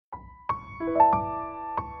Welcome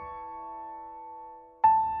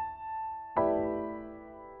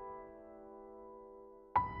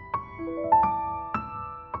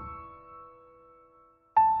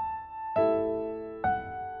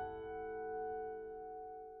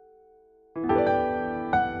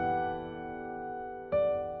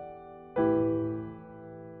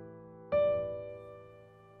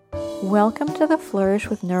to the Flourish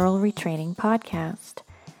with Neural Retraining podcast.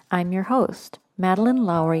 I'm your host, Madeline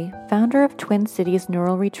Lowry, founder of Twin Cities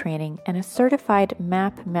Neural Retraining and a certified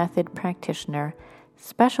MAP method practitioner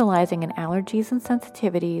specializing in allergies and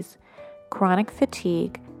sensitivities, chronic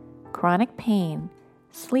fatigue, chronic pain,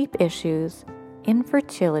 sleep issues,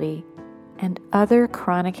 infertility, and other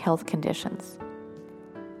chronic health conditions.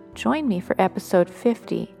 Join me for episode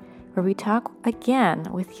 50, where we talk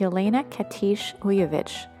again with Jelena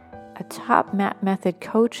Katić-Ujović, a top MAP method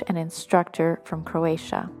coach and instructor from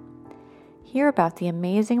Croatia. Hear about the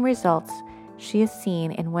amazing results she has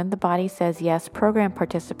seen in When the Body Says Yes program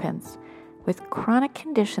participants with chronic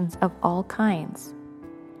conditions of all kinds.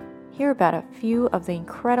 Hear about a few of the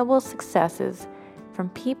incredible successes from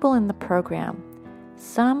people in the program,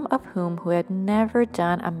 some of whom who had never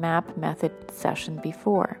done a MAP method session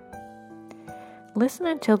before. Listen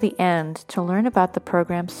until the end to learn about the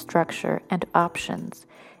program's structure and options,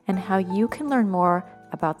 and how you can learn more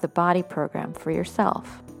about the body program for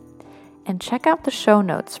yourself. And check out the show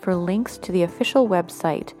notes for links to the official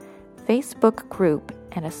website, Facebook group,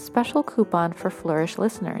 and a special coupon for Flourish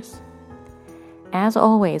listeners. As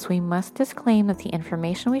always, we must disclaim that the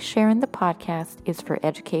information we share in the podcast is for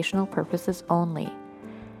educational purposes only.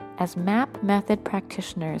 As MAP method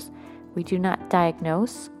practitioners, we do not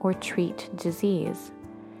diagnose or treat disease.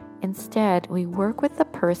 Instead, we work with the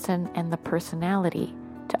person and the personality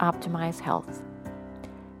to optimize health.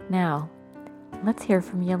 Now, let's hear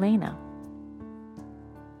from Jelena.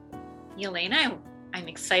 Jelena, I'm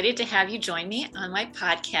excited to have you join me on my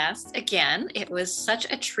podcast again. It was such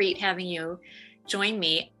a treat having you join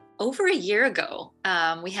me over a year ago.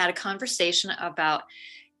 We had a conversation about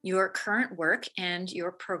your current work and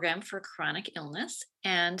your program for chronic illness.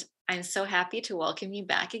 And I'm so happy to welcome you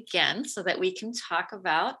back again so that we can talk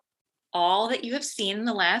about all that you have seen in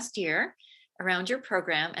the last year around your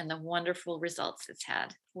program and the wonderful results it's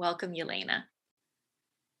had. Welcome, Jelena.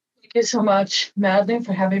 Thank you so much, Madeline,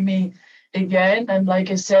 for having me again. And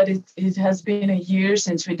like I said, it has been a year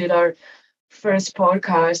since we did our first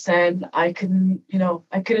podcast, and I couldn't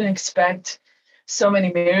expect so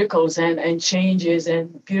many miracles and changes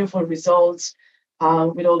and beautiful results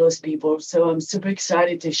with all those people. So I'm super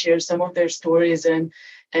excited to share some of their stories and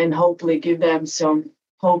hopefully give them some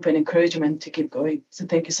hope and encouragement to keep going. So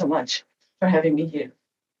thank you so much for having me here.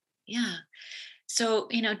 Yeah. So,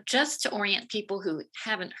 just to orient people who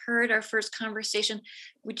haven't heard our first conversation,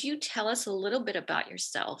 would you tell us a little bit about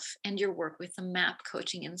yourself and your work with the MAP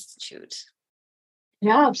Coaching Institute?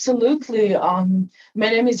 Yeah, absolutely. My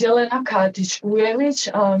name is Jelena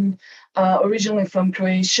Katić-Ujović, originally from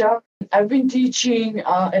Croatia. I've been teaching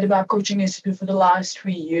at the MAP Coaching Institute for the last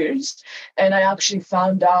 3 years, and I actually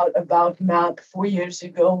found out about MAP 4 years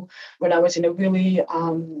ago when I was in a really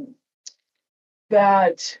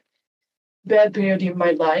bad period in my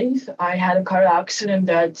life. I had a car accident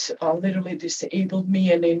that literally disabled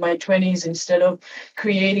me, and in my 20s, instead of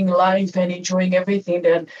creating life and enjoying everything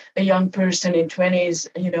that a young person in 20s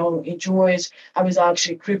enjoys, I was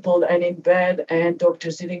actually crippled and in bed, and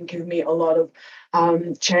doctors didn't give me a lot of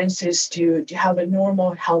chances to have a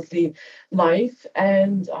normal, healthy life.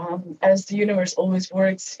 And as the universe always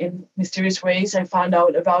works in mysterious ways, I found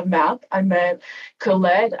out about MAP. I met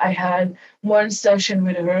Colette. I had one session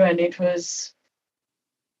with her, and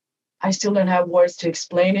I still don't have words to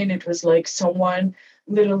explain it. It was like someone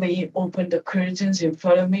literally opened the curtains in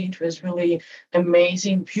front of me. It was really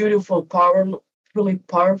amazing, beautiful, really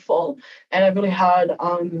powerful. And I really had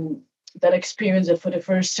that experience that for the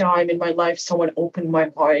first time in my life, someone opened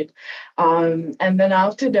my heart. And then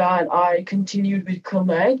after that, I continued with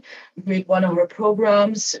Colette with one of her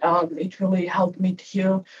programs. It really helped me to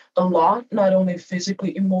heal a lot, not only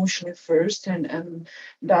physically, emotionally first. And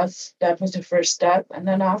that was the first step. And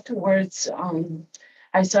then afterwards,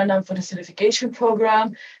 I signed up for the certification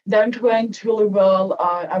program. That went really well.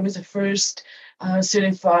 I was the first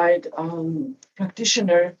certified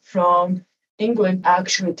practitioner from England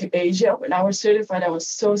actually to Asia. When I was certified, I was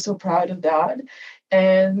so proud of that.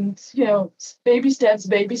 And, baby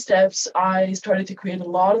steps, I started to create a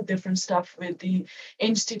lot of different stuff with the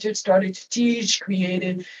Institute, started to teach,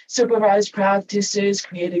 created supervised practices,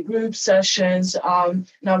 created group sessions.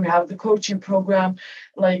 Now we have the coaching program.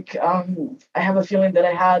 I have a feeling that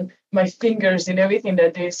I had my fingers in everything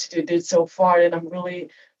that the Institute did so far. And I'm really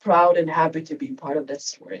proud and happy to be part of that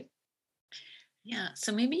story. Yeah,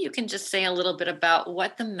 so maybe you can just say a little bit about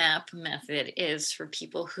what the MAP method is for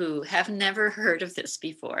people who have never heard of this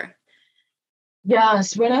before.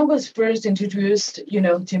 Yes, when I was first introduced,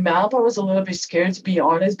 to MAP, I was a little bit scared, to be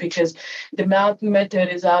honest, because the MAP method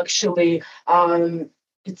is actually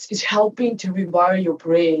it's helping to rewire your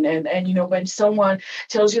brain. And when someone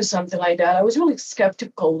tells you something like that, I was really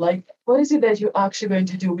skeptical. Like, what is it that you're actually going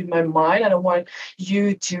to do with my mind? I don't want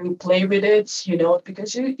you to play with it,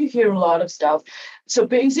 because you hear a lot of stuff. So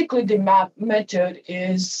basically, the MAP method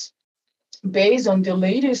is based on the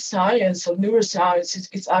latest science of neuroscience.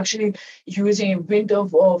 It's actually using a window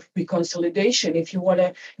of reconsolidation, if you want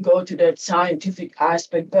to go to that scientific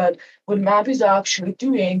aspect. But what MAP is actually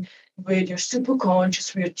doing with your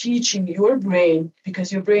superconscious, we are teaching your brain,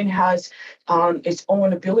 because your brain has its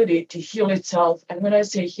own ability to heal itself. And when I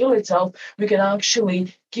say heal itself, we can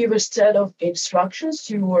actually give a set of instructions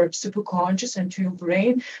to your superconscious and to your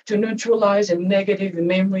brain to neutralize a negative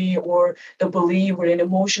memory or the belief or an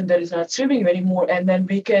emotion that is not serving you anymore. And then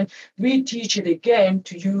we can reteach it again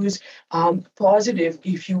to use positive,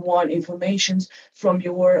 if you want, informations from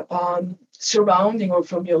your surrounding or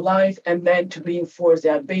from your life, and then to reinforce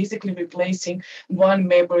that, basically replacing one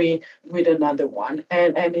memory with another one.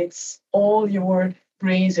 And it's all your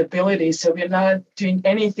brain's ability. So we're not doing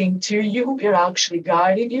anything to you. We're actually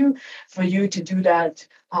guiding you for you to do that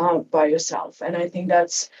by yourself. And I think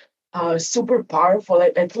that's super powerful.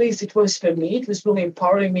 At least it was for me. It was really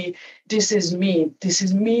empowering me. This is me. This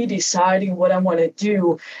is me deciding what I want to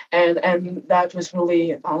do. And that was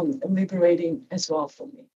really liberating as well for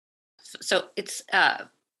me. So it's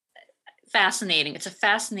fascinating. It's a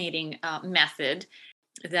fascinating method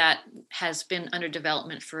that has been under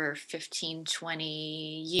development for 15,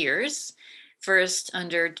 20 years. First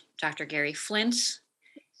under Dr. Gary Flint,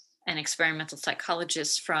 an experimental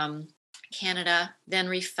psychologist from Canada, then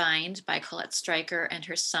refined by Colette Stryker and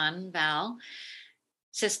her son, Val,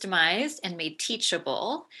 systemized and made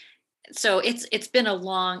teachable. So it's been a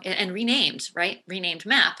long, and renamed, right? Renamed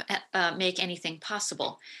MAP, Make Anything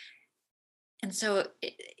Possible. And so,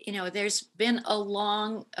 there's been a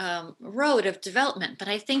long road of development, but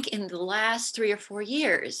I think in the last 3 or 4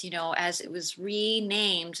 years, as it was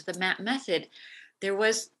renamed the MAP method, there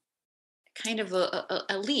was kind of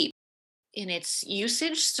a leap in its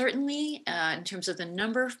usage, certainly in terms of the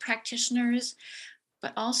number of practitioners,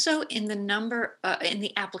 but also in the number, in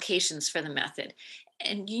the applications for the method.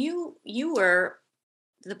 And you were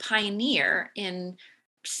the pioneer in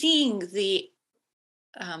seeing the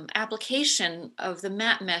application of the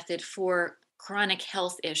MAP method for chronic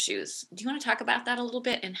health issues. Do you want to talk about that a little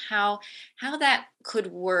bit, and how that could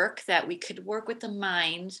work, that we could work with the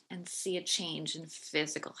mind and see a change in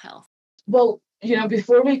physical health? Well,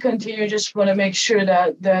 before we continue, just want to make sure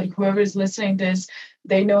that whoever is listening to this,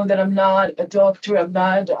 they know that I'm not a doctor. I'm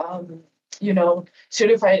not,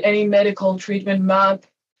 certified any medical treatment. MAP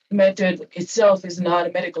method itself is not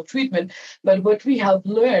a medical treatment, but what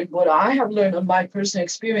I have learned on my personal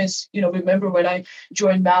experience, remember when I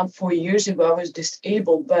joined MAP 4 years ago, I was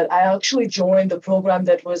disabled, but I actually joined the program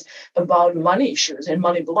that was about money issues and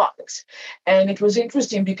money blocks. And it was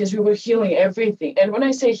interesting because we were healing everything. And when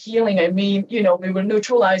I say healing, I mean, we were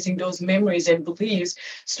neutralizing those memories and beliefs,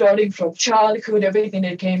 starting from childhood, everything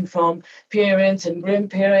that came from parents and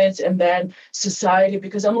grandparents, and then society,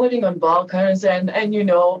 because I'm living on Balkans, and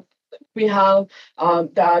we have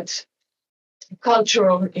that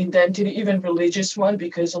cultural identity, even religious one,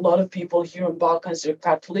 because a lot of people here in Balkans are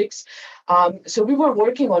Catholics. So we were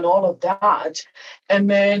working on all of that. And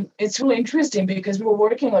then it's really interesting because we were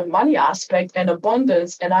working on money aspect and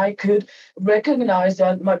abundance, and I could recognize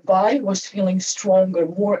that my body was feeling stronger,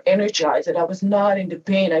 more energized, that I was not in the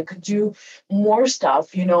pain. I could do more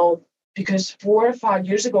stuff, because 4 or 5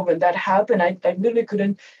 years ago when that happened, I literally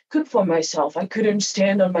couldn't cook for myself. I couldn't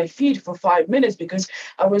stand on my feet for 5 minutes because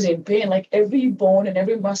I was in pain. Like every bone and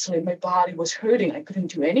every muscle in my body was hurting. I couldn't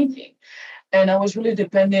do anything. And I was really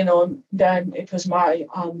dependent on, then it was my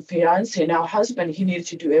fiance, now husband. He needed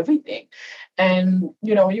to do everything. And,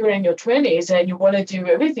 you're in your 20s and you want to do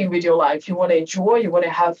everything with your life. You want to enjoy, you want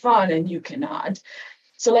to have fun, and you cannot.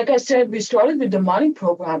 So like I said, we started with the money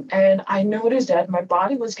program, and I noticed that my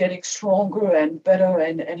body was getting stronger and better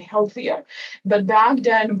and healthier. But back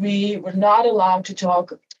then, we were not allowed to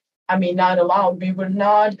talk. Not allowed. We were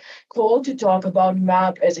not called to talk about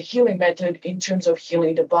MAP as a healing method in terms of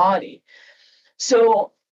healing the body.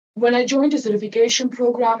 So when I joined the certification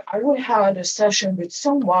program, I would have a session with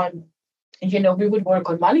someone. We would work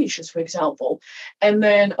on money issues, for example. And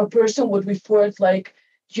then a person would report like,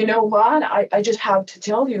 you know what? I just have to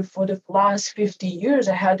tell you, for the last 50 years,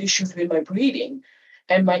 I had issues with my breathing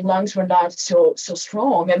and my lungs were not so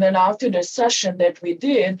strong. And then after the session that we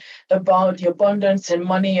did about the abundance and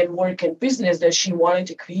money and work and business that she wanted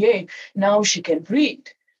to create, now she can breathe.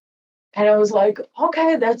 And I was like,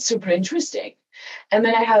 okay, that's super interesting. And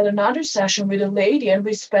then I had another session with a lady, and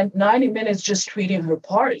we spent 90 minutes just treating her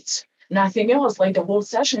parts. Nothing else, like the whole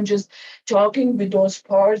session, just talking with those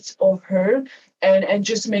parts of her and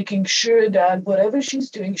just making sure that whatever she's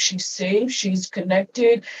doing, she's safe, she's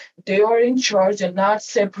connected, they are in charge and not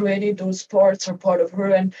separated. Those parts are part of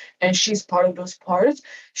her and she's part of those parts.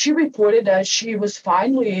 She reported that she was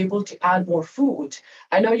finally able to add more food.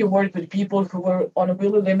 I know you work with people who were on a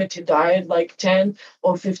really limited diet, like 10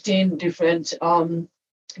 or 15 different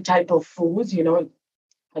type of foods,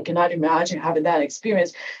 I cannot imagine having that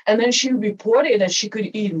experience. And then she reported that she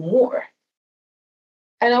could eat more.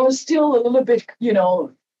 And I was still a little bit,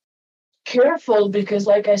 careful because,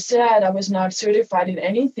 like I said, I was not certified in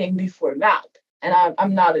anything before MAP. And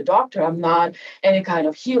I'm not a doctor. I'm not any kind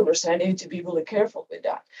of healer. So I need to be really careful with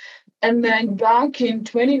that. And then back in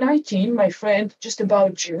 2019, my friend, just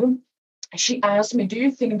about June, she asked me, do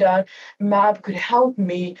you think that MAP could help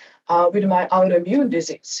me with my autoimmune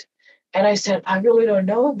disease? And I said, I really don't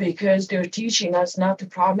know because they're teaching us not to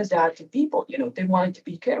promise that to people. They wanted to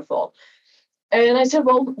be careful. And I said,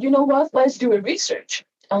 well, you know what? Let's do a research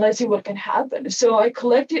and let's see what can happen. So I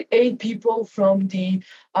collected 8 people from the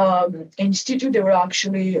institute. They were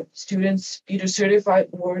actually students, either certified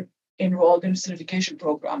or enrolled in a certification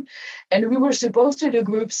program. And we were supposed to do a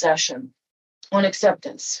group session on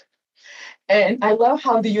acceptance. And I love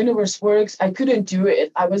how the universe works. I couldn't do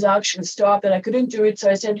it. I was actually stopped and I couldn't do it. So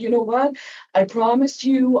I said, you know what? I promised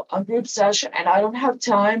you a group session and I don't have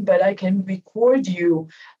time, but I can record you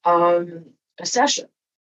a session.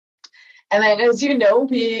 And then, as you know,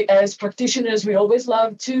 we as practitioners, we always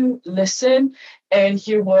love to listen and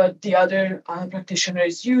hear what the other practitioner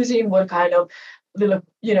is using, what kind of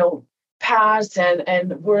little, paths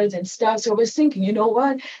and words and stuff. So I was thinking, you know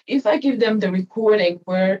what? If I give them the recording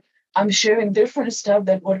where I'm sharing different stuff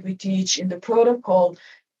that what we teach in the protocol,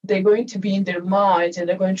 they're going to be in their minds and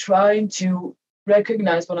they're going to try to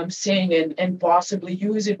recognize what I'm saying and possibly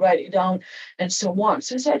use it, write it down, and so on.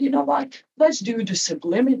 So I said, you know what? Let's do the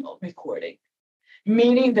subliminal recording,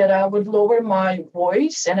 meaning that I would lower my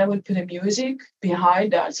voice and I would put a music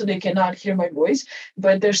behind that so they cannot hear my voice,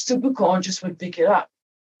 but their subconscious would pick it up.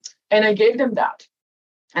 And I gave them that.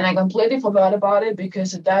 And I completely forgot about it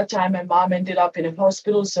because at that time my mom ended up in a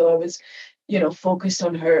hospital. So I was, focused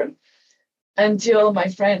on her until my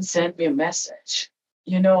friend sent me a message.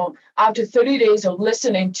 After 30 days of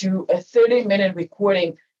listening to a 30-minute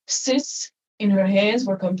recording, cysts in her hands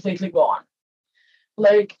were completely gone.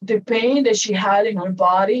 Like the pain that she had in her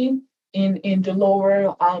body, in the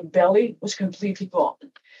lower belly, was completely gone.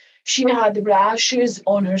 She had the rashes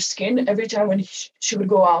on her skin every time when she would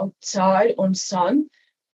go outside on sun.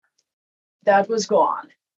 That was gone.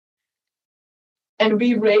 And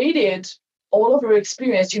we rated all of her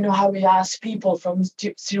experience. You know how we ask people from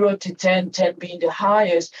 0 to 10, 10 being the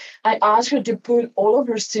highest. I asked her to put all of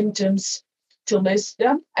her symptoms, to list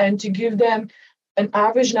them and to give them an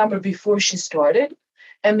average number before she started,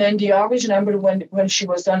 and then the average number when she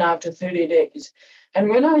was done after 30 days. And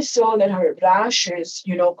when I saw that her rashes,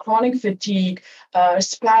 chronic fatigue,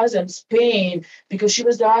 spasms, pain, because she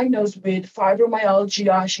was diagnosed with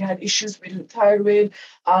fibromyalgia, she had issues with her thyroid,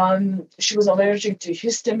 she was allergic to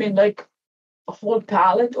histamine, like a whole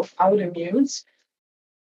palette of autoimmunes.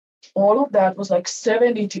 All of that was like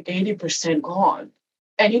 70 to 80% gone.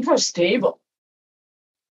 And it was stable.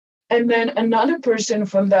 And then another person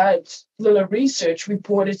from that little research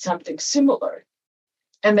reported something similar.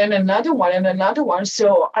 And then another one and another one.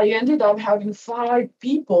 So I ended up having 5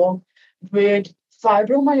 people with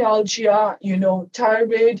fibromyalgia,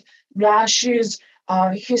 thyroid, rashes,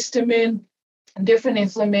 histamine, different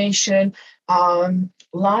inflammation,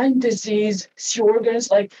 Lyme disease,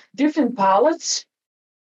 Sjorgen's, like different palettes.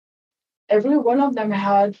 Every one of them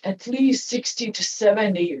had at least 60 to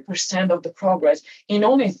 70% of the progress in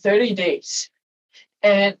only 30 days.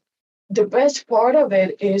 And the best part of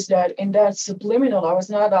it is that in that subliminal, I was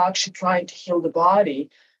not actually trying to heal the body.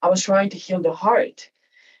 I was trying to heal the heart.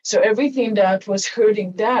 So everything that was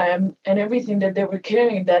hurting them and everything that they were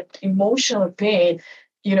carrying, that emotional pain,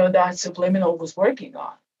 that subliminal was working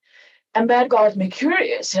on. And that got me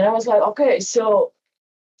curious. And I was like, okay, so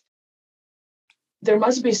there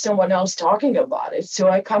must be someone else talking about it. So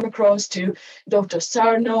I come across to Dr.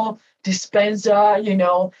 Sarno,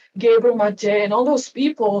 Dispenza, Gabriel Mate, and all those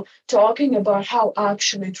people talking about how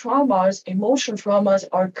actually traumas, emotional traumas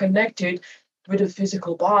are connected with the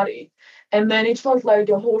physical body. And then it felt like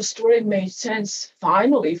the whole story made sense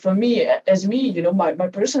finally for me, as me, my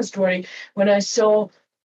personal story, when I saw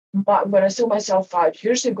when I saw myself 5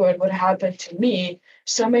 years ago and what happened to me,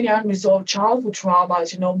 so many unresolved childhood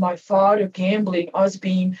traumas, my father gambling, us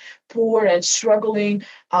being poor and struggling.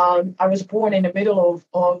 I was born in the middle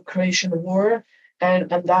of Croatian war, and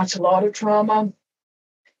that's a lot of trauma.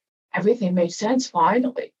 Everything made sense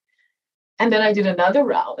finally. And then I did another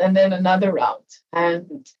round and then another round.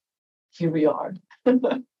 And here we are.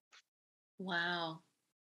 Wow.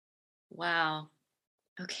 Wow.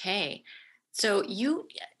 Okay. So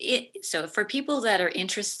so for people that are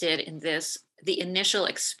interested in this, the initial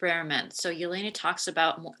experiment. So Yelena talks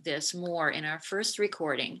about this more in our first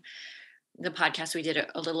recording, the podcast we did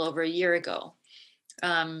a little over a year ago.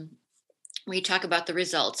 We talk about the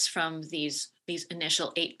results from these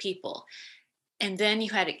initial 8 people. And then you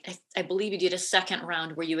had, I believe you did a second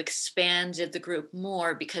round where you expanded the group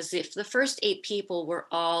more, because if the first 8 people were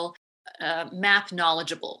all MAP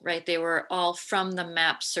knowledgeable, right? They were all from the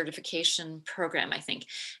MAP certification program, I think.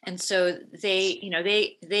 And so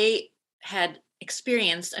they had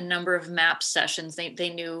experienced a number of MAP sessions. They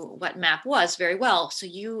knew what MAP was very well. So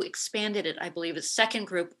you expanded it. I believe the second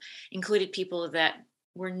group included people that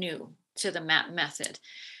were new to the MAP method,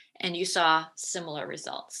 and you saw similar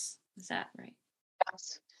results. Is that right?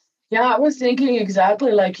 Yes. Yeah, I was thinking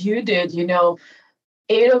exactly like you did.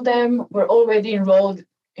 8 of them were already enrolled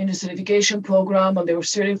in the certification program and they were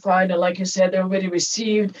certified. And like you said, they already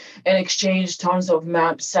received and exchanged tons of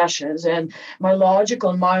MAP sessions. And my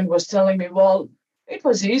logical mind was telling me, well, it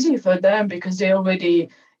was easy for them because they already,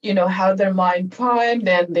 had their mind primed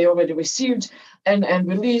and they already received and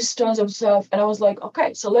released tons of stuff. And I was like,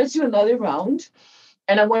 okay, so let's do another round.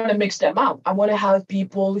 And I want to mix them up. I want to have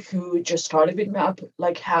people who just started with MAP,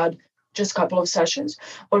 like had just a couple of sessions,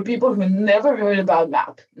 or people who never heard about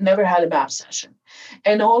MAP, never had a MAP session.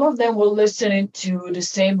 And all of them were listening to the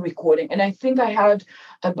same recording. And I think I had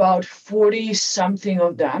about 40 something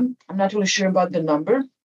of them. I'm not really sure about the number.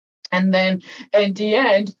 And then at the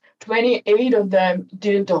end, 28 of them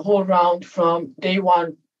did the whole round from day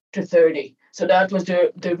 1 to 30. So that was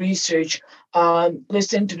the research.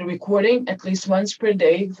 Listen to the recording at least once per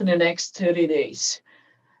day for the next 30 days.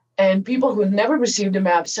 And people who never received a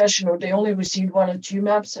MAP session, or they only received 1 or 2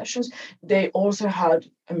 MAP sessions, they also had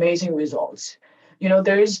amazing results.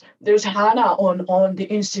 There's Hannah on the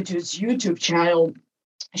Institute's YouTube channel.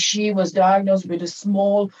 She was diagnosed with a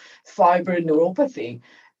small fiber neuropathy.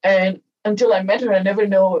 And until I met her, I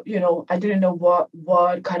didn't know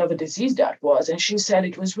what kind of a disease that was. And she said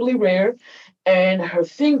it was really rare. And her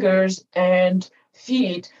fingers and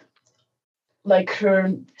feet, like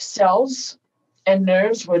her cells and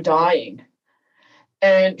nerves were dying.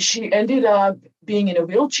 And she ended up being in a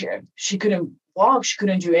wheelchair. She couldn't walk, she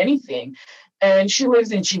couldn't do anything. And she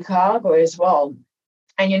lives in Chicago as well.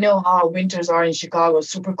 And you know how winters are in Chicago,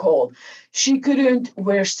 super cold. She couldn't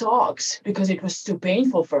wear socks because it was too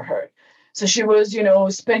painful for her. So she was,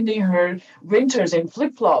 spending her winters in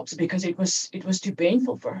flip-flops because it was too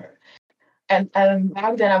painful for her. And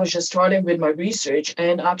back then I was just starting with my research,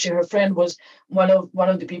 and actually her friend was one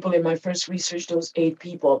of the people in my first research, those 8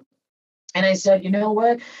 people. And I said, you know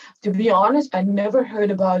what? To be honest, I never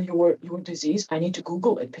heard about your disease. I need to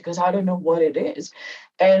Google it because I don't know what it is.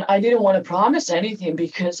 And I didn't want to promise anything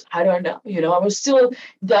because I don't know. I was still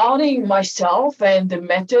doubting myself and the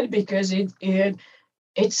method because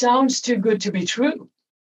it sounds too good to be true.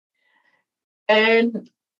 And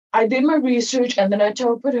I did my research and then I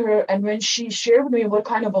talked with her. And when she shared with me what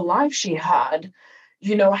kind of a life she had,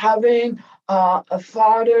 having a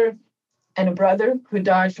father and a brother who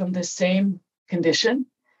died from the same condition,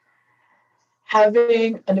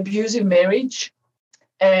 having an abusive marriage,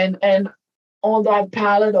 and all that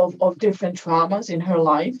palette of different traumas in her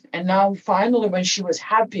life. And now finally, when she was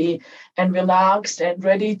happy and relaxed and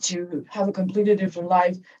ready to have a completely different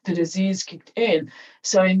life, the disease kicked in.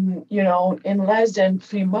 So in less than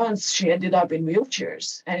 3 months, she ended up in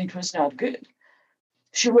wheelchairs, and it was not good.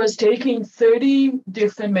 She was taking 30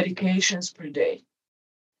 different medications per day.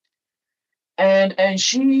 And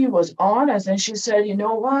she was honest and she said, you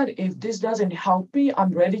know what, if this doesn't help me,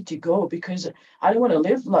 I'm ready to go because I don't want to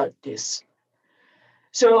live like this.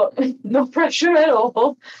 So no pressure at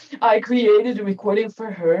all. I created a recording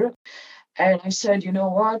for her and I said, you know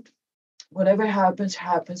what, whatever happens,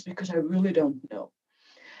 happens because I really don't know.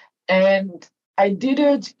 And I did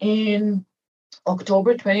it in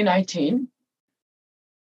October 2019.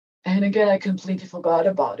 And again, I completely forgot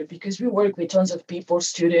about it because we work with tons of people,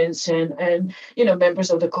 students, and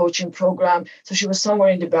members of the coaching program. So she was somewhere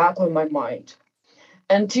in the back of my mind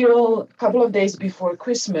until a couple of days before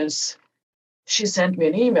Christmas. She sent me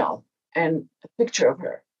an email and a picture of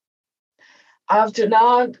her. After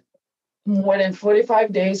not more than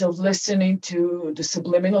 45 days of listening to the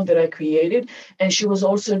subliminal that I created, and she was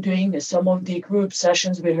also doing some of the group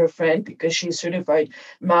sessions with her friend because she's certified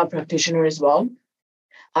MAP practitioner as well.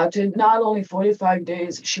 After not only 45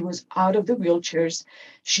 days, she was out of the wheelchairs.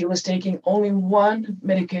 She was taking only one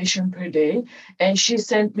medication per day. And she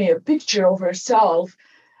sent me a picture of herself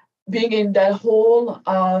being in that whole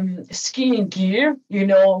skiing gear,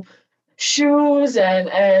 shoes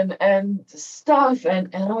and stuff.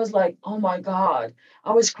 And I was like, oh my God,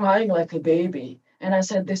 I was crying like a baby. And I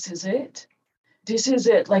said, this is it. This is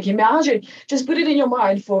it. Like, imagine, just put it in your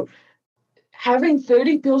mind for having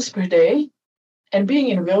 30 pills per day and being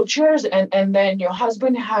in wheelchairs, and then your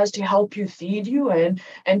husband has to help you feed you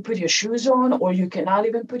and put your shoes on, or you cannot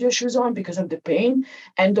even put your shoes on because of the pain,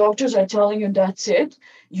 and doctors are telling you that's it.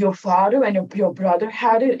 Your father and your brother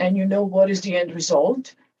had it, and you know what is the end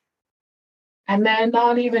result. And then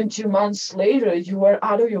not even 2 months later, you are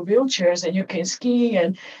out of your wheelchairs and you can ski,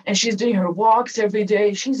 and she's doing her walks every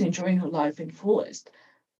day. She's enjoying her life in fullest.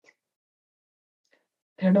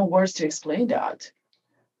 There are no words to explain that.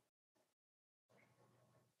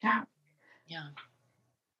 Yeah. Yeah.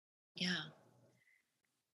 Yeah.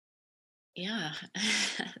 Yeah.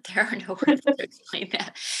 There are no words to explain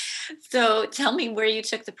that. So tell me where you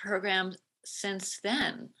took the program since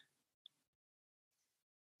then.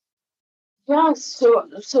 Yeah,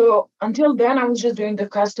 so until then I was just doing the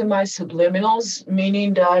customized subliminals,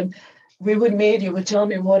 meaning that we would meet, you would tell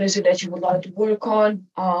me what is it that you would like to work on,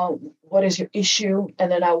 what is your issue,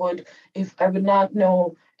 and then if I would not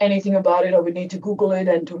know anything about it, I would need to Google it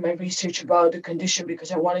and do my research about the condition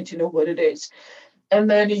because I wanted to know what it is. And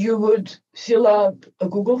then you would fill up a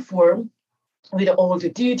Google form with all the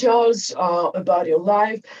details about your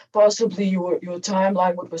life, possibly your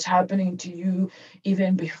timeline, what was happening to you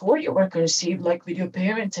even before you were conceived, like with your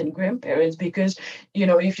parents and grandparents, because,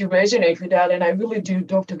 if you resonate with that, and I really do,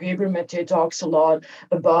 Dr. Gabriel Mate talks a lot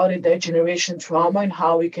about it, that generation trauma and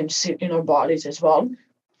how it can sit in our bodies as well.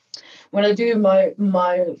 When I do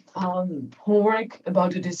my homework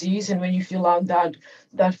about the disease, and when you fill out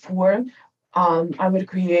that form, I would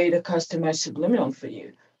create a customized subliminal for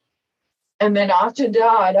you. And then after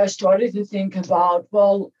that, I started to think about,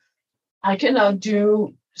 well, I cannot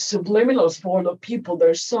do subliminals for the people.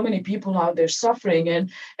 There's so many people out there suffering. And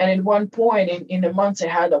at one point in a month, I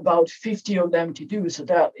had about 50 of them to do. So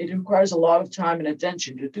that it requires a lot of time and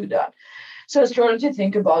attention to do that. So I started to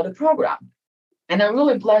think about the program. And I'm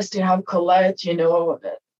really blessed to have Colette,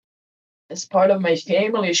 as part of my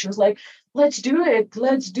family. She was like, let's do it.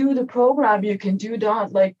 Let's do the program. You can do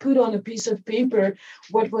that. Like, put on a piece of paper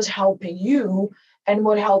what was helping you and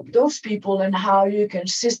what helped those people and how you can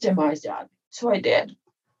systemize that. So I did.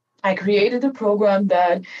 I created a program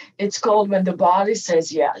that it's called When the Body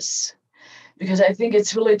Says Yes, because I think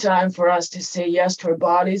it's really time for us to say yes to our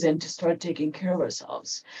bodies and to start taking care of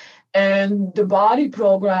ourselves. And the body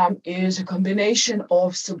program is a combination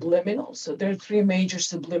of subliminals. So there are 3 major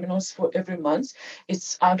subliminals for every month.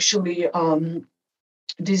 It's actually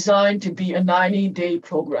designed to be a 90-day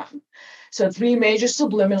program. So 3 major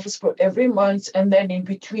subliminals for every month. And then in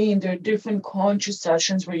between, there are different conscious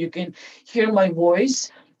sessions where you can hear my voice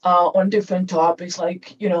on different topics,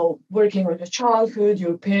 like, working on your childhood,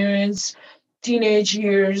 your parents, teenage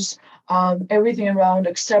years, everything around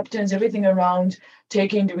acceptance, everything around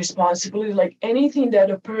taking the responsibility, like anything that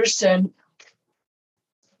a person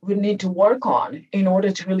would need to work on in order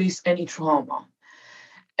to release any trauma.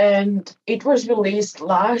 And it was released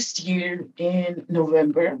last year in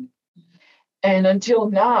November. And until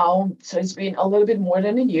now, so it's been a little bit more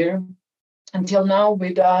than a year. Until now,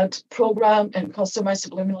 with that program and customized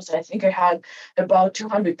subliminals, I think I had about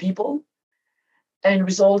 200 people, and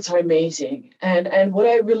results are amazing. And what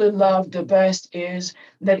I really love the best is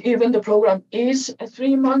that even the program is a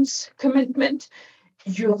 3 months commitment,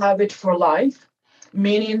 you have it for life,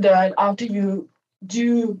 meaning that after you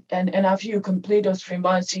do and after you complete those 3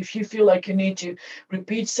 months, if you feel like you need to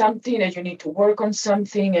repeat something, that you need to work on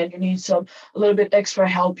something and you need a little bit extra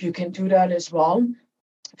help, you can do that as well.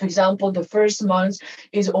 For example, the first month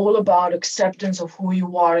is all about acceptance of who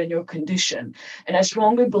you are and your condition. And I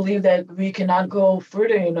strongly believe that we cannot go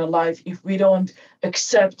further in our life if we don't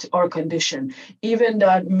accept our condition. Even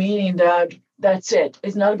that meaning that that's it.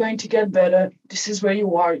 It's not going to get better. This is where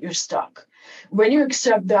you are. You're stuck. When you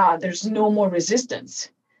accept that, there's no more resistance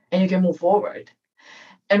and you can move forward.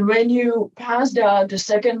 And when you pass that, the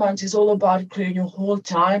second month is all about clearing your whole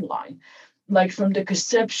timeline, like from the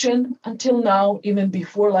conception until now, even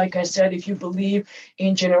before, like I said, if you believe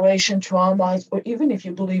in generation traumas, or even if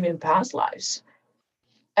you believe in past lives.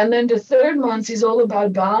 And then the third month is all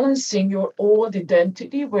about balancing your old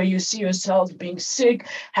identity, where you see yourself being sick,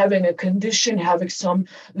 having a condition, having some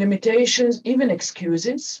limitations, even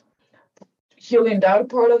excuses, healing that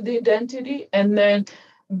part of the identity, and then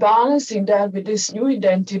balancing that with this new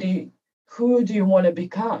identity. Who do you want to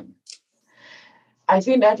become? I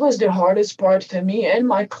think that was the hardest part for me and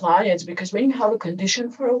my clients, because when you have a condition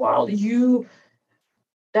for a while,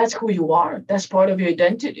 that's who you are. That's part of your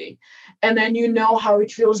identity. And then you know how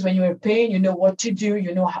it feels when you're in pain. You know what to do.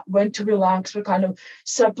 You know when to relax, what kind of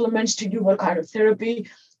supplements to do, what kind of therapy.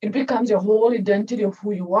 It becomes your whole identity of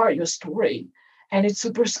who you are, your story. And it's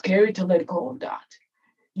super scary to let go of that.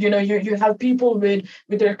 You have people with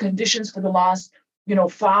their conditions for the last,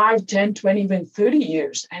 5, 10, 20, even 30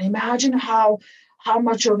 years. And imagine how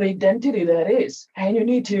much of identity that is. And you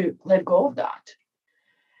need to let go of that.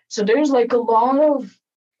 So there's like a lot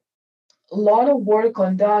of work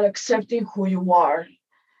on that, accepting who you are,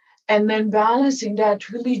 and then balancing that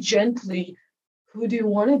really gently. Who do you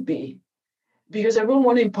want to be? Because I really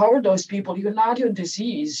want to empower those people. You're not your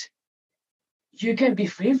disease. You can be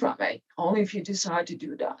free from it only if you decide to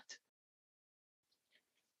do that.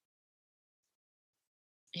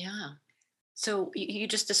 Yeah. So you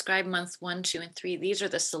just described month 1, 2, and 3. These are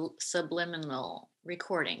the subliminal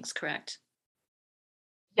recordings, correct?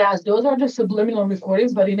 Yes, those are the subliminal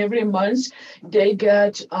recordings, but in every month they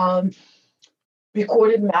get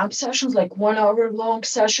recorded map sessions, like 1 hour long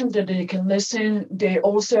sessions that they can listen. They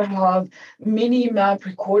also have mini map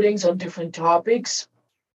recordings on different topics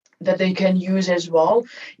that they can use as well.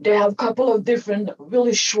 They have a couple of different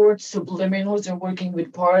really short subliminals. They're working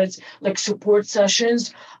with parts like support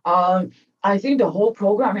sessions. I think the whole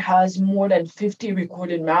program has more than 50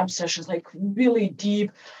 recorded map sessions, like really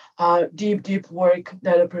deep work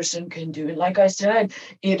that a person can do. And like I said,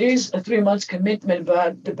 it is a 3 months commitment,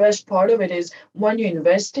 but the best part of it is when you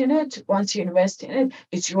invest in it, once you invest in it,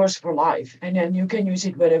 it's yours for life. And then you can use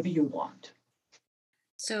it wherever you want.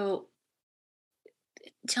 So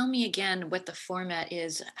tell me again what the format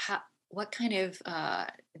is. What kind of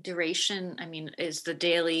duration? I mean, is the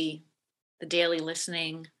daily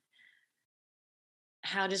listening?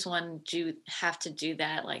 How does one have to do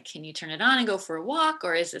that? Like, can you turn it on and go for a walk,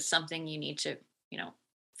 or is it something you need to,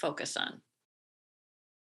 focus on?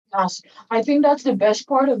 Yes, I think that's the best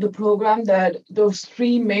part of the program, that those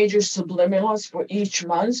three major subliminals for each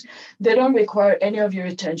month, they don't require any of your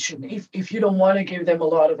attention if you don't want to give them a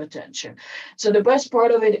lot of attention. So the best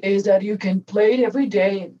part of it is that you can play it every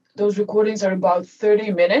day. Those recordings are about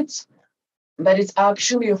 30 minutes, but it's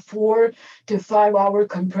actually a 4 to 5 hour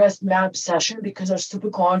compressed map session, because our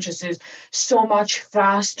superconscious is so much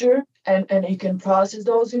faster, and it can process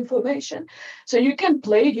those information. So you can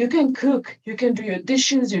play it, you can cook, you can do your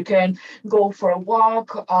dishes, you can go for a walk,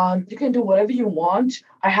 you can do whatever you want.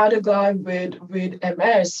 I had a guy with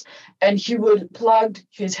MS, and he would plug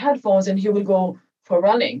his headphones and he would go for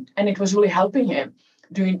running, and it was really helping him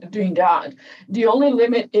doing that. The only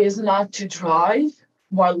limit is not to drive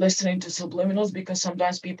while listening to subliminals, because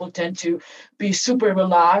sometimes people tend to be super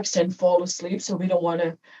relaxed and fall asleep, so we don't want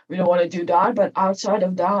to do that. But outside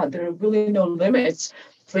of that, there are really no limits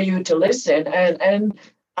for you to listen. And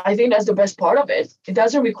I think that's the best part of it. It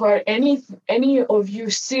doesn't require any of you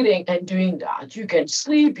sitting and doing that. You can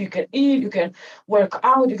sleep, you can eat, you can work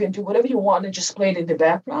out, you can do whatever you want and just play it in the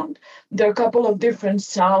background. There are a couple of different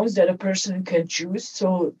sounds that a person can choose,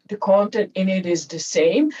 so the content in it is the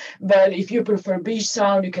same. But if you prefer beach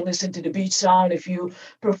sound, you can listen to the beach sound. If you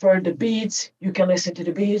prefer the beats, you can listen to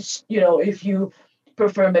the beach. If you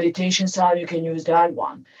prefer meditation sound, you can use that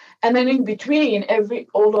one. And then in between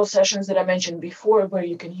all those sessions that I mentioned before, where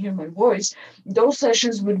you can hear my voice, those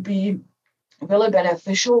sessions would be really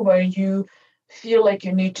beneficial, where you feel like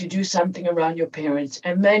you need to do something around your parents.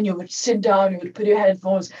 And then you would sit down, you would put your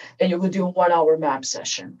headphones, and you would do a 1 hour map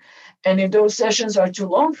session. And if those sessions are too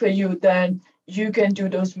long for you, then you can do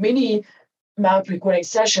those mini map recording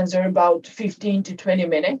sessions. They're about 15 to 20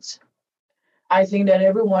 minutes. I think that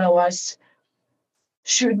every one of us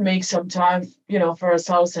should make some time, for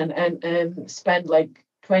ourselves, and spend like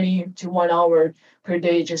 20 to 1 hour per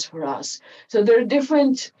day just for us. So there are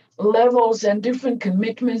different levels and different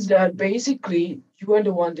commitments that basically you are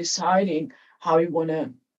the one deciding how you want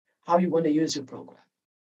to use your program.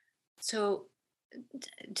 So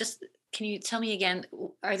just can you tell me again,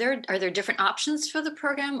 are there different options for the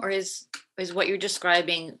program, or is what you're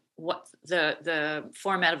describing what the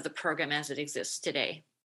format of the program as it exists today?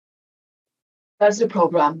 That's the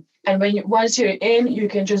program. And once you're in, you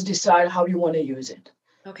can just decide how you want to use it.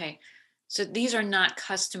 Okay. So these are not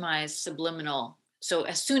customized subliminal. So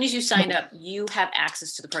as soon as you signed up, you have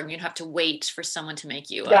access to the program. You don't have to wait for someone to make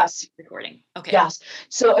you a Yes. recording. Okay. Yes.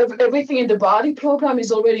 So everything in the body program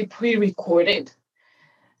is already pre-recorded.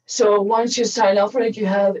 So once you sign up for it, you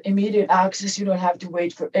have immediate access. You don't have to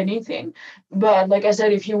wait for anything. But like I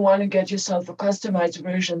said, if you want to get yourself a customized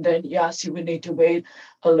version, then yes, you would need to wait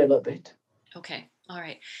a little bit. Okay. All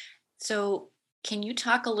right. So can you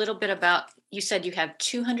talk a little bit about, you said you have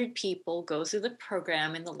 200 people go through the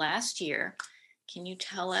program in the last year. Can you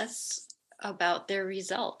tell us about their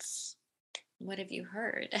results? What have you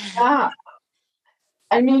heard? Yeah.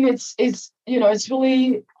 I mean, it's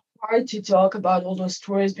really hard to talk about all those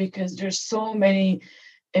stories because there's so many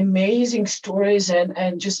amazing stories,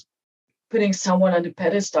 and just putting someone on the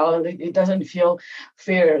pedestal, it doesn't feel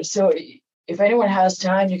fair. So if anyone has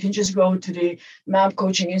time, you can just go to the MAP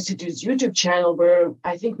Coaching Institute's YouTube channel, where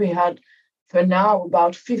I think we had for now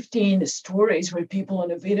about 15 stories with people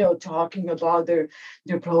on a video talking about their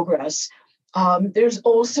progress. There's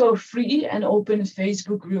also a free and open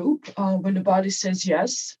Facebook group, When the Body Says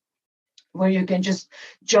Yes, where you can just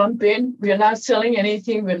jump in. We're not selling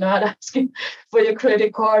anything. We're not asking for your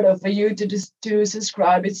credit card or for you to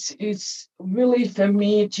subscribe. It's really for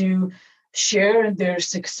me to share their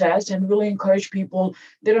success and really encourage people.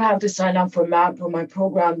 They don't have to sign up for MAP or my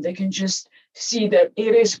program. They can just see that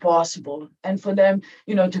it is possible, and for them,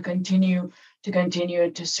 to continue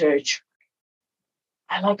to search.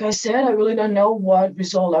 And like I said, I really don't know what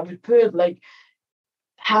result I would put. Like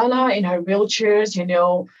Hannah in her wheelchairs,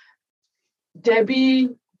 Debbie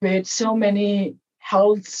with so many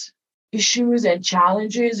health issues and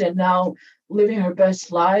challenges and now living her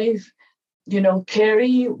best life.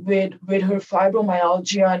 Carrie with her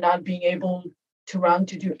fibromyalgia and not being able to run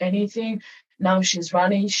to do anything. Now she's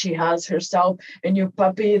running. She has herself a new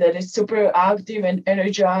puppy that is super active and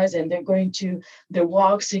energized, and they're going to the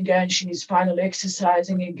walks again. She's finally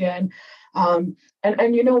exercising again. And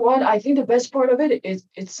you know what? I think the best part of it is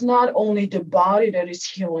it's not only the body that is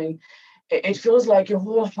healing. It feels like your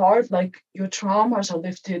whole heart, like your traumas are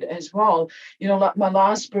lifted as well. Like my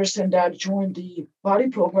last person that joined the body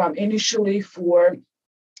program initially for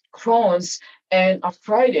Crohn's and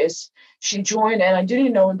arthritis, she joined, and I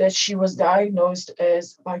didn't know that she was diagnosed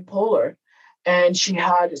as bipolar, and she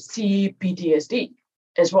had CPTSD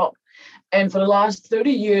as well. And for the last 30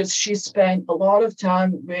 years, she spent a lot of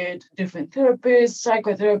time with different therapists,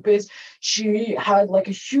 psychotherapists. She had like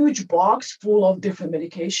a huge box full of different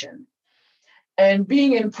medication. And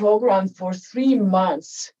being in program for 3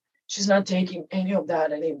 months, she's not taking any of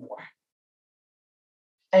that anymore.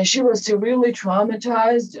 And she was severely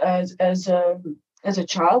traumatized as a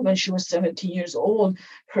child. When she was 17 years old,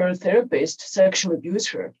 her therapist sexually abused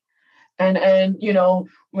her. And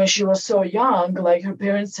when she was so young, like her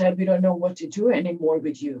parents said, we don't know what to do anymore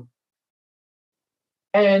with you.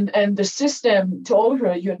 And the system told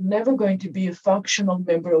her, you're never going to be a functional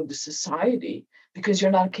member of the society because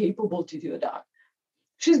you're not capable to do that.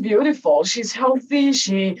 She's beautiful. She's healthy.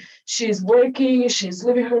 She's working. She's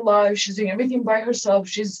living her life. She's doing everything by herself.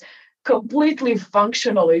 She's completely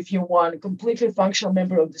functional, if you want, completely functional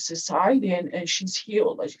member of the society, and she's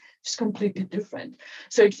healed. Like, she's completely different.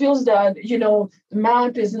 So it feels that,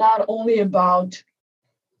 MAP is not only about,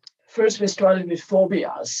 first we started with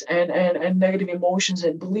phobias and negative emotions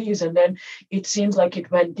and beliefs, and then it seems like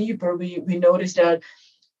it went deeper. We noticed that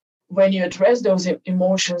when you address those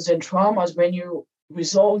emotions and traumas, when you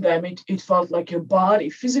resolve them, it felt like your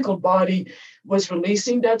physical body was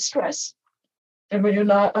releasing that stress. And when you're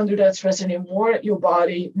not under that stress anymore, your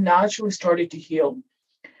body naturally started to heal.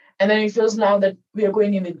 And then it feels now that we are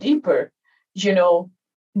going even deeper,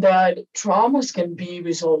 that traumas can be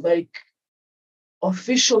resolved. Like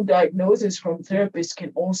official diagnosis from therapists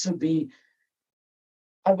can also be,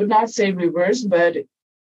 I would not say reversed, but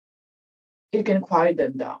it can quiet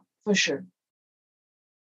them down for sure.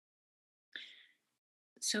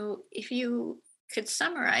 So if you could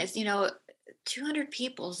summarize, 200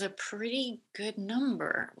 people is a pretty good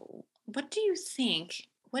number. What do you think?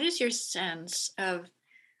 What is your sense of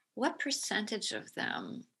what percentage of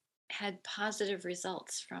them had positive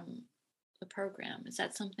results from the program? Is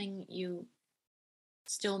that something you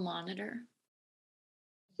still monitor?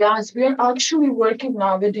 Yes, we are actually working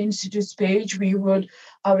now with the Institute's page. We're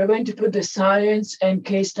going to put the science and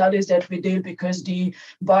case studies that we did because the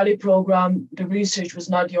body program, the research was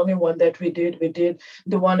not the only one that we did. We did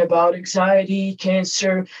the one about anxiety,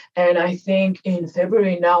 cancer, and I think in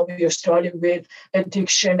February now we are starting with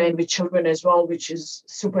addiction and with children as well, which is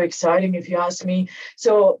super exciting if you ask me.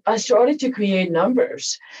 So I started to create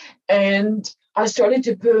numbers, and I started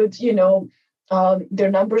to put,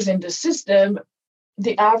 their numbers in the system,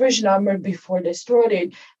 the average number before they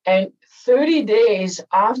started, and 30 days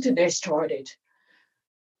after they started,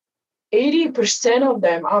 80% of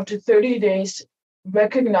them after 30 days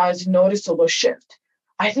recognized noticeable shift.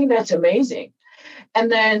 I think that's amazing. And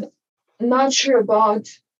then not sure about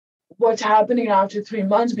what's happening after 3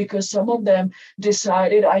 months because some of them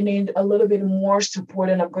decided I need a little bit more support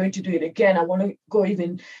and I'm going to do it again. I want to go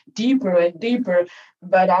even deeper and deeper,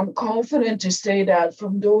 but I'm confident to say that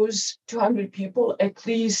from those 200 people, at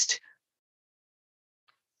least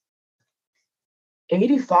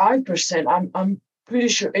 85%, I'm pretty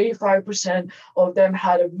sure 85% of them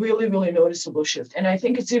had a really, really noticeable shift. And I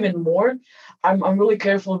think it's even more. I'm really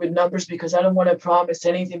careful with numbers because I don't want to promise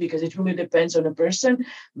anything because it really depends on the person.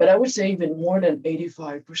 But I would say even more than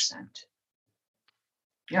 85%.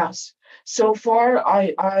 Yes. So far,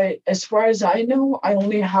 as far as I know, I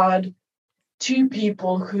only had 2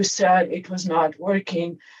 people who said it was not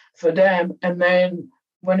working for them. And then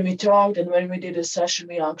when we talked and when we did a session,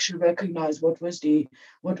 we actually recognized what was the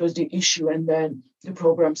issue, and then the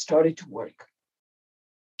program started to work.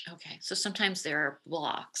 Okay, so sometimes there are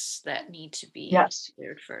blocks that need to be Yes.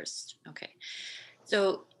 cleared first. Okay,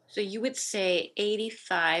 so you would say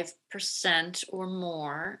 85% or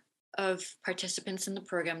more of participants in the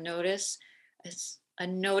program notice a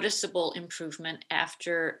noticeable improvement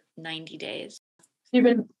after 90 days.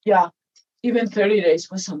 Even 30 days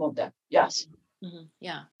for some of them. Yes. Mm-hmm.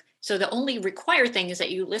 Yeah. So the only required thing is that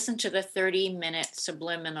you listen to the 30-minute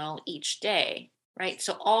subliminal each day, right?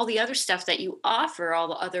 So all the other stuff that you offer, all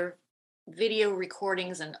the other video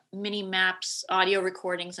recordings and mini maps, audio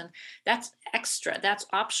recordings, and that's extra, that's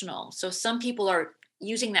optional. So some people are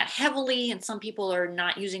using that heavily and some people are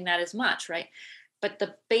not using that as much, right? But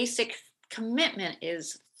the basic commitment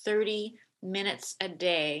is 30 minutes a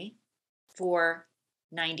day for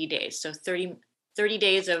 90 days. So 30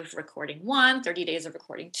 days of recording 1, 30 days of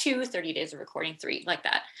recording 2, 30 days of recording 3, like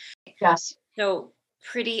that. Yes. So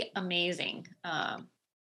pretty amazing. I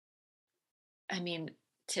mean,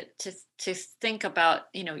 to think about,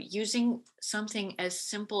 using something as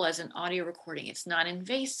simple as an audio recording. It's not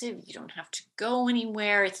invasive. You don't have to go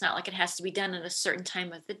anywhere. It's not like it has to be done at a certain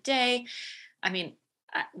time of the day. I mean,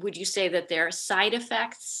 would you say that there are side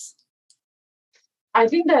effects? I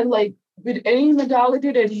think that like with any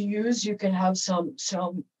modality that you use, you can have some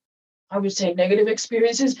I would say negative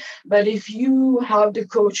experiences. But if you have the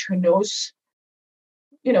coach who knows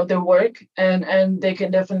their work, and they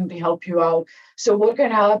can definitely help you out. So what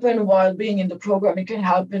can happen while being in the program, it can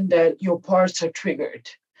happen that your parts are triggered.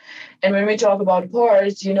 And when we talk about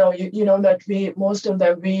parts, that most of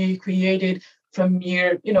them we created from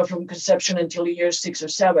conception until year 6 or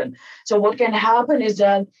 7. So what can happen is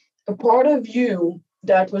that a part of you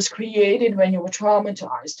that was created when you were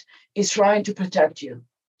traumatized is trying to protect you.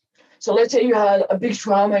 So let's say you had a big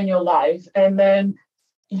trauma in your life, and then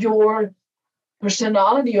your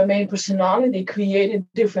your main personality created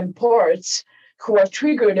different parts who are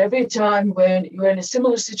triggered every time when you're in a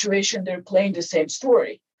similar situation, they're playing the same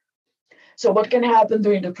story. So what can happen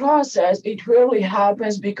during the process, it rarely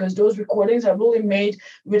happens because those recordings are really made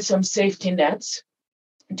with some safety nets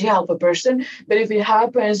to help a person. But if it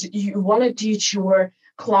happens, you want to teach your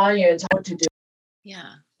clients how to do it.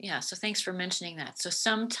 Yeah. So thanks for mentioning that. So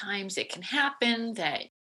sometimes it can happen that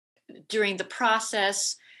during the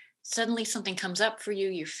process, suddenly something comes up for you.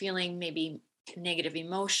 You're feeling maybe negative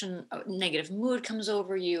emotion, negative mood comes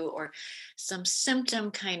over you, or some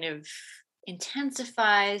symptom kind of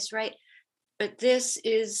intensifies, right? But this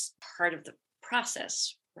is part of the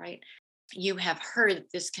process, right? You have heard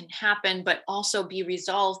that this can happen, but also be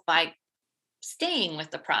resolved by staying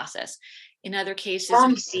with the process. In other cases,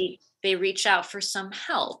 maybe they reach out for some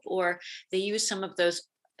help, or they use some of those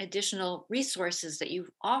additional resources that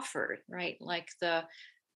you've offered, right? Like the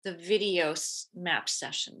video map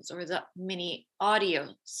sessions or the mini audio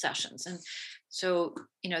sessions. And so,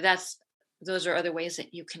 those are other ways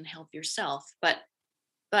that you can help yourself. But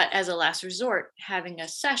as a last resort, having a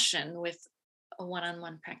session with a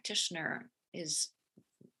one-on-one practitioner is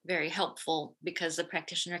very helpful because the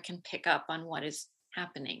practitioner can pick up on what is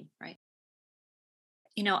happening, right?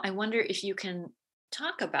 I wonder if you can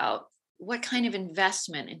talk about what kind of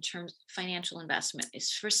investment in terms of financial investment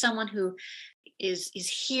is for someone who is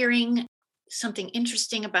hearing something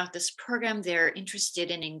interesting about this program, they're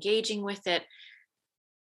interested in engaging with it,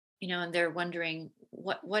 and they're wondering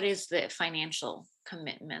what is the financial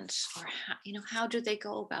commitment, or how do they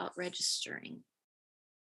go about registering?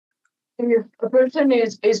 If a person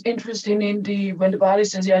is interested in when the body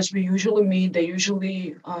says yes, we usually meet. They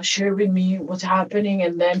usually share with me what's happening,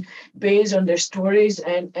 and then based on their stories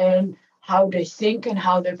and how they think and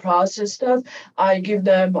how they process stuff, I give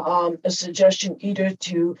them a suggestion either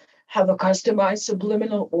to have a customized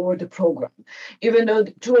subliminal or the program. Even though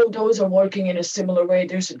the two of those are working in a similar way,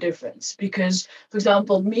 there's a difference. Because, for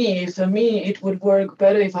example, for me, it would work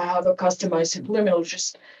better if I have a customized subliminal.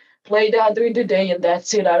 Just play that during the day and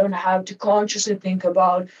that's it. I don't have to consciously think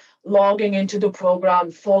about logging into the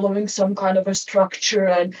program, following some kind of a structure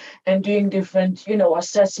and doing different,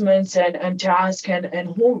 assessments and tasks and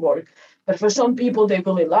homework. But for some people, they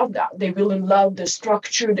really love that. They really love the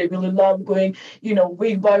structure. They really love going,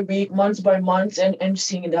 week by week, month by month, and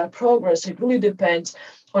seeing that progress. It really depends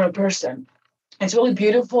on a person. It's really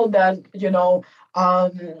beautiful that,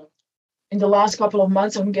 um, in the last couple of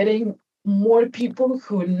months, I'm getting more people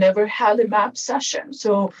who never had a map session.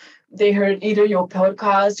 So they heard either your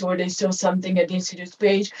podcast or they saw something at the Institute's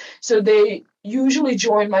page. So they usually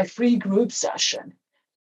join my free group session.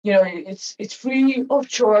 It's free of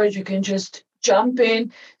charge. You can just jump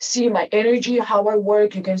in, see my energy, how I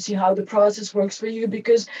work. You can see how the process works for you.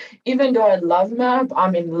 Because even though I love MAP,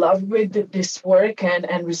 I'm in love with this work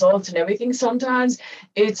and results and everything. Sometimes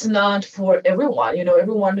it's not for everyone.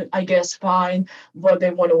 Everyone, I guess, find what they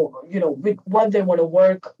want to, with what they want to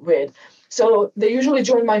work with. So they usually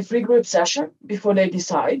join my free group session before they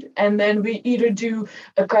decide. And then we either do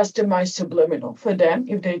a customized subliminal for them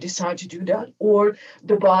if they decide to do that, or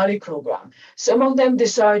the body program. Some of them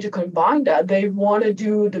decide to combine that. They want to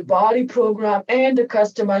do the body program and the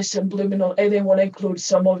customized subliminal, and they want to include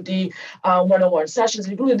some of the one-on-one sessions.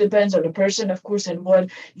 It really depends on the person, of course, and what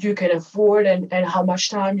you can afford and how much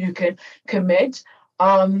time you can commit.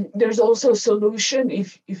 There's also a solution.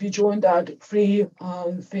 If you join that free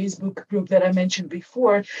Facebook group that I mentioned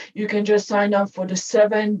before, you can just sign up for the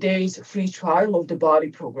 7 days free trial of the body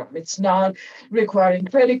program. It's not requiring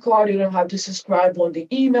credit card. You don't have to subscribe on the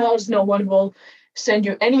emails. No one will send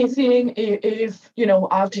you anything. If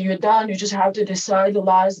after you're done, you just have to decide the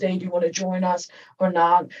last day, do you want to join us or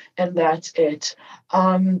not, and that's it.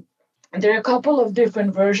 There are a couple of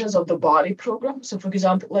different versions of the body program. So, for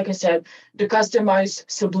example, like I said, the customized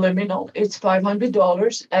subliminal, it's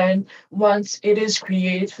 $500. And once it is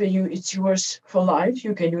created for you, it's yours for life.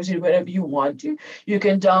 You can use it wherever you want to. You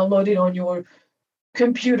can download it on your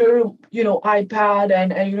computer, iPad,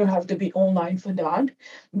 and you don't have to be online for that.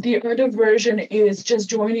 The other version is just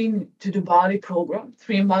joining to the body program.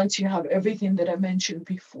 3 months, you have everything that I mentioned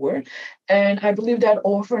before. And I believe that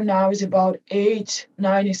offer now is about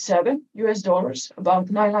 $897 US, about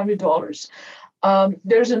 $900.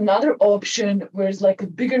 There's another option where it's like a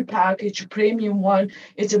bigger package, a premium one.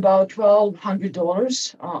 It's about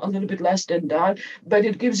 $1,200, a little bit less than that, but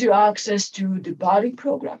it gives you access to the body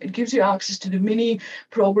program. It gives you access to the mini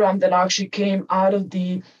program that actually came out of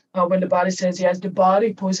the when the body says yes, the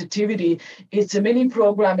body positivity. It's a mini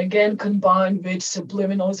program, again, combined with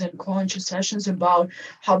subliminals and conscious sessions about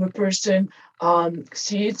how a person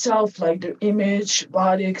see itself, like the image,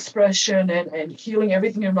 body expression, and healing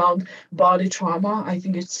everything around body trauma. I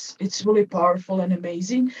think it's really powerful and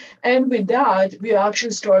amazing. And with that, we are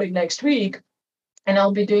actually starting next week. And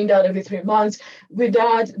I'll be doing that every 3 months. With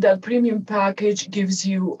that premium package gives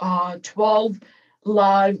you 12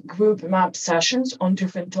 live group map sessions on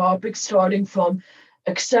different topics, starting from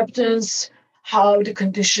acceptance, how the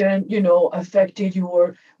condition, affected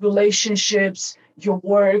your relationships, your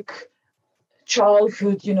work,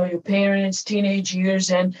 childhood, your parents, teenage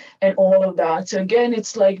years, and all of that. So again,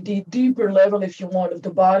 it's like the deeper level, if you want, of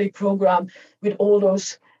the body program with all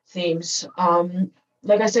those themes.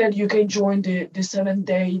 Like I said, you can join the 7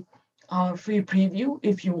 day free preview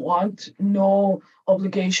if you want. No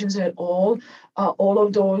obligations at all. All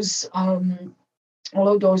of those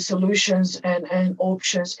solutions and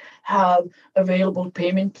options have available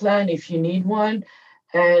payment plan if you need one.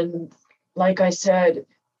 And like I said,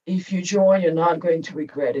 if you join, you're not going to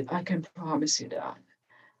regret it. I can promise you that.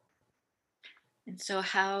 And so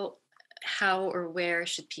how or where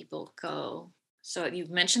should people go? So you've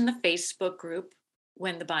mentioned the Facebook group,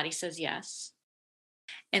 When the Body Says Yes.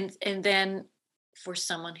 And then for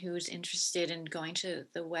someone who's interested in going to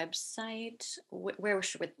the website, where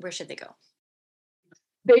should they go?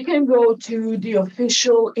 They can go to the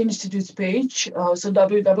official institute's page, so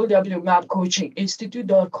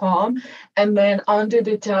www.mapcoachinginstitute.com, and then under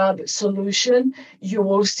the tab solution, you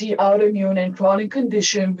will see autoimmune and chronic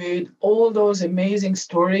condition with all those amazing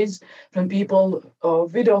stories from people,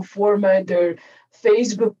 video format, their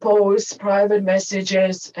Facebook posts, private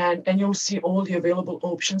messages, and you'll see all the available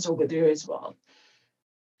options over there as well.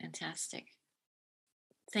 Fantastic.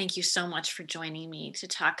 Thank you so much for joining me to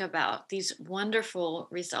talk about these wonderful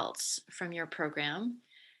results from your program.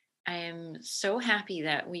 I am so happy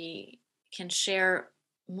that we can share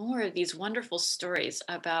more of these wonderful stories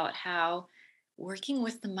about how working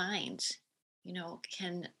with the mind,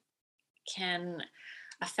 can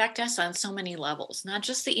affect us on so many levels, not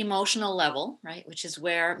just the emotional level, right, which is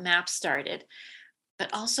where MAP started,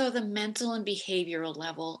 but also the mental and behavioral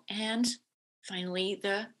level, and finally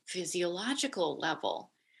the physiological level.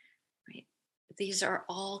 These are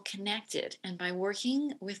all connected. And by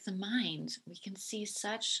working with the mind, we can see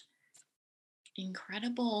such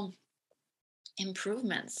incredible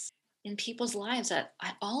improvements in people's lives at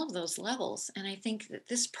all of those levels. And I think that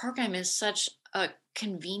this program is such a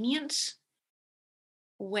convenient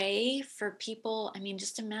way for people. I mean,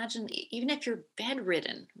 just imagine, even if you're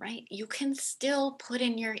bedridden, right? You can still put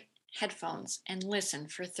in your headphones and listen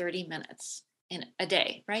for 30 minutes in a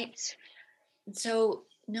day, right? And so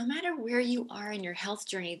no matter where you are in your health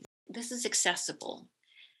journey, this is accessible,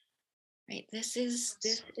 right? This is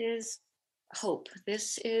hope.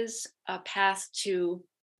 This is a path to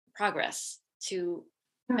progress, to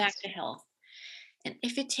back to health. And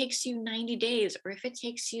if it takes you 90 days, or if it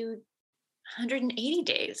takes you 180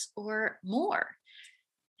 days or more,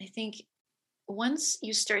 I think once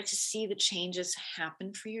you start to see the changes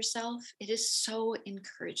happen for yourself, it is so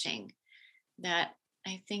encouraging that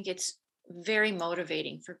I think it's very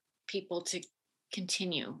motivating for people to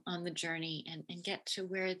continue on the journey and get to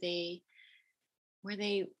where they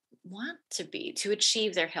want to be, to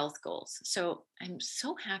achieve their health goals. So I'm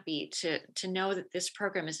so happy to know that this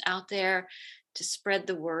program is out there, to spread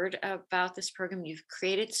the word about this program. You've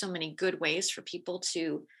created so many good ways for people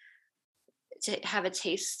to have a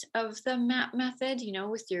taste of the MAP method,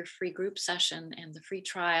 with your free group session and the free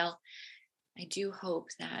trial. I do hope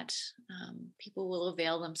that people will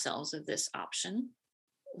avail themselves of this option,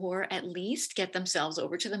 or at least get themselves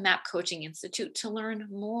over to the MAP Coaching Institute to learn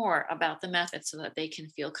more about the method so that they can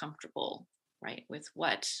feel comfortable, right, with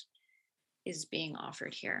what is being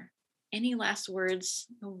offered here. Any last words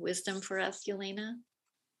of wisdom for us, Yelena?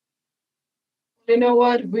 You know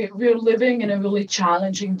what? We're living in a really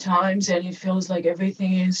challenging times, and it feels like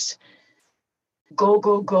everything is go,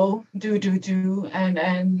 go, go, do,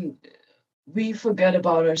 and we forget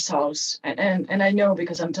about ourselves. And I know,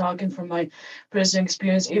 because I'm talking from my personal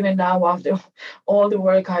experience, even now after all the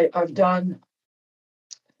work I've done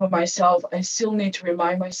for myself, I still need to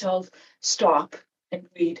remind myself, stop and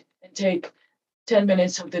read and take 10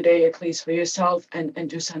 minutes of the day at least for yourself, and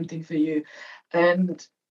do something for you. And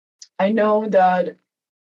I know that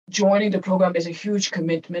joining the program is a huge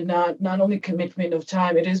commitment, not only commitment of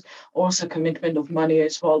time, it is also commitment of money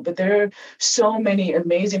as well. But there are so many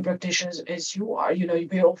amazing practitioners as you are.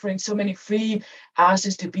 You're offering so many free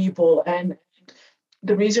access to people. And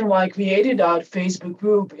the reason why I created that Facebook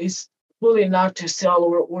group is really not to sell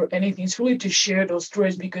or anything. It's really to share those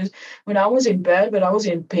stories, because when I was in bed, when I was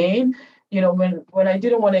in pain, when I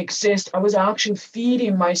didn't want to exist, I was actually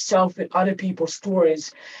feeding myself with other people's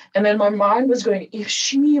stories. And then my mind was going, if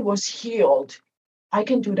she was healed, I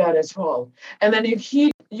can do that as well. And then if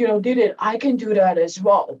he, did it, I can do that as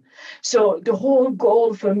well. So the whole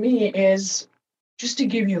goal for me is just to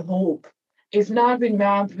give you hope. If not with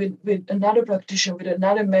MAP, with another practitioner, with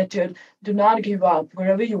another method, do not give up.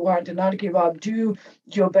 Wherever you are, do not give up. Do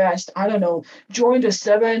your best. I don't know. Join the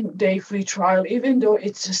 7-day free trial. Even though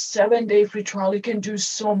it's a 7-day free trial, it can do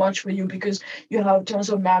so much for you, because you have tons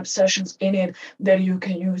of MAP sessions in it that you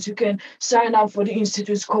can use. You can sign up for the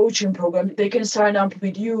Institute's coaching program. They can sign up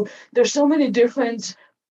with you. There's so many different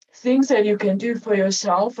things that you can do for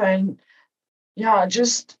yourself. And yeah,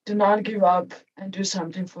 just do not give up and do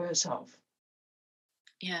something for yourself.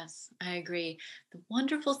 Yes, I agree. The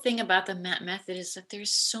wonderful thing about the MAP method is that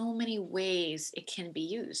there's so many ways it can be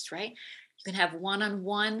used, right? You can have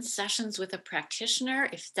one-on-one sessions with a practitioner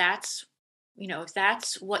if that's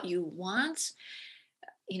what you want.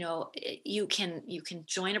 You can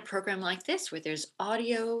join a program like this where there's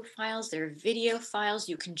audio files, there are video files.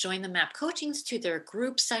 You can join the MAP Coaching Institute, there are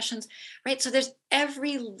group sessions, right? So there's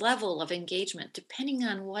every level of engagement depending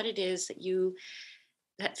on what it is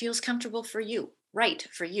that feels comfortable for you, right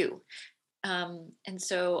for you. And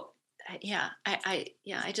so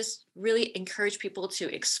I just really encourage people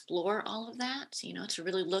to explore all of that, to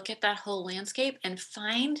really look at that whole landscape and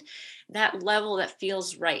find that level that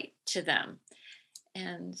feels right to them.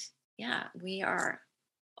 And we are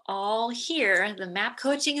all here, the MAP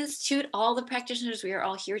Coaching Institute, all the practitioners, we are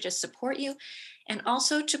all here to support you and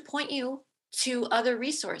also to point you to other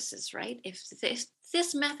resources, right? If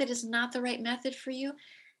this method is not the right method for you,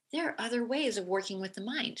 there are other ways of working with the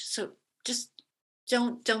mind. So just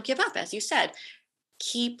don't give up. As you said,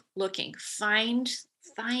 keep looking, find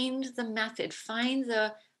the method, find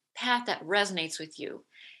the path that resonates with you,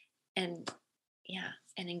 and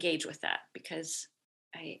engage with that, because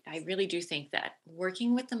I really do think that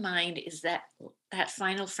working with the mind is that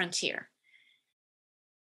final frontier.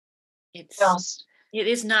 It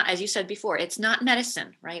is not, as you said before, it's not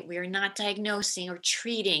medicine, right? We are not diagnosing or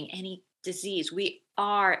treating any disease. We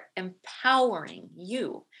are empowering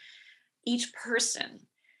you, each person,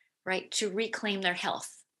 right, to reclaim their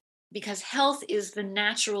health, because health is the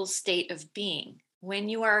natural state of being. When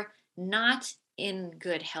you are not in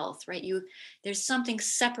good health, right, there's something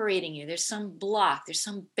separating you, there's some block, there's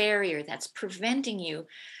some barrier that's preventing you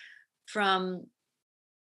from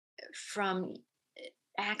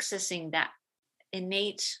accessing that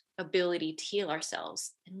innate ability to heal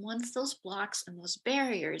ourselves. And once those blocks and those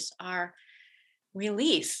barriers are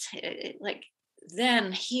released,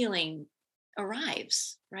 then healing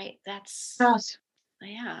arrives, right? That's yes.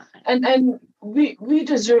 Yeah. And we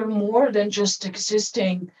deserve more than just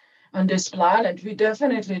existing on this planet. We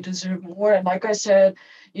definitely deserve more. And like I said,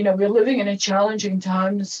 we're living in a challenging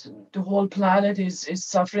times. The whole planet is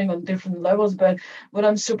suffering on different levels. But what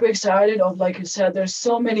I'm super excited of, like you said, there's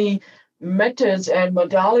so many methods and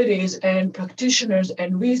modalities and practitioners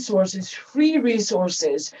and resources, free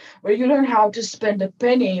resources, where you learn how to spend a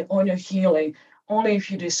penny on your healing, only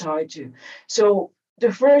if you decide to. So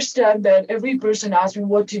the first step that every person asks me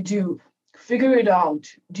what to do, figure it out.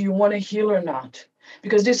 Do you want to heal or not?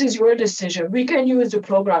 Because this is your decision. We can use the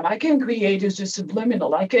program. I can create as a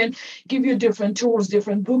subliminal. I can give you different tools,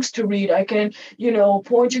 different books to read. I can,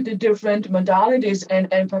 point you to different modalities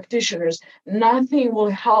and practitioners. Nothing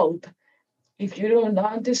will help if you do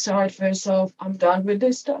not decide for yourself, I'm done with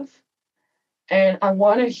this stuff. And I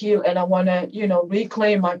want to heal, and I want to,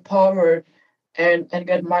 reclaim my power and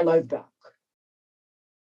get my life back.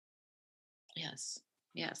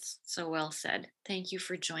 Yes. So well said. Thank you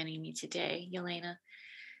for joining me today, Yelena.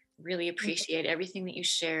 Really appreciate everything that you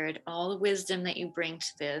shared, all the wisdom that you bring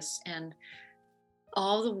to this, and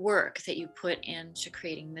all the work that you put into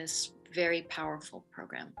creating this very powerful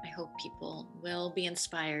program. I hope people will be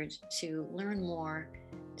inspired to learn more,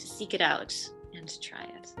 to seek it out, and to try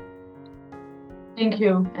it. Thank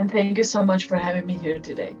you. And thank you so much for having me here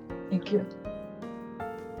today. Thank you.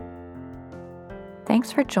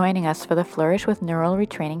 Thanks for joining us for the Flourish with Neural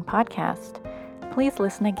Retraining podcast. Please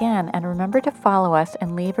listen again and remember to follow us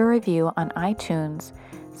and leave a review on iTunes,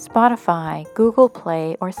 Spotify, Google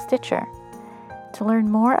Play, or Stitcher. To learn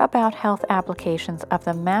more about health applications of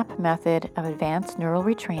the MAP method of advanced neural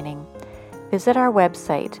retraining, visit our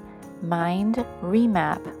website,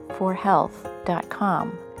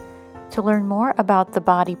 mindremapforhealth.com. To learn more about the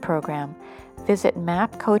body program, visit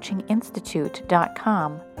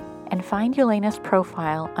mapcoachinginstitute.com and find Yelena's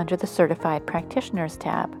profile under the Certified Practitioners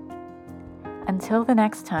tab. Until the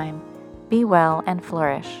next time, be well and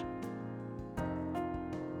flourish.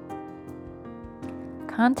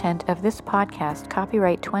 Content of this podcast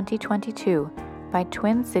copyright 2022 by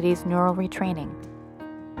Twin Cities Neural Retraining.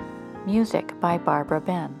 Music by Barbara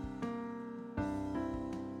Ben.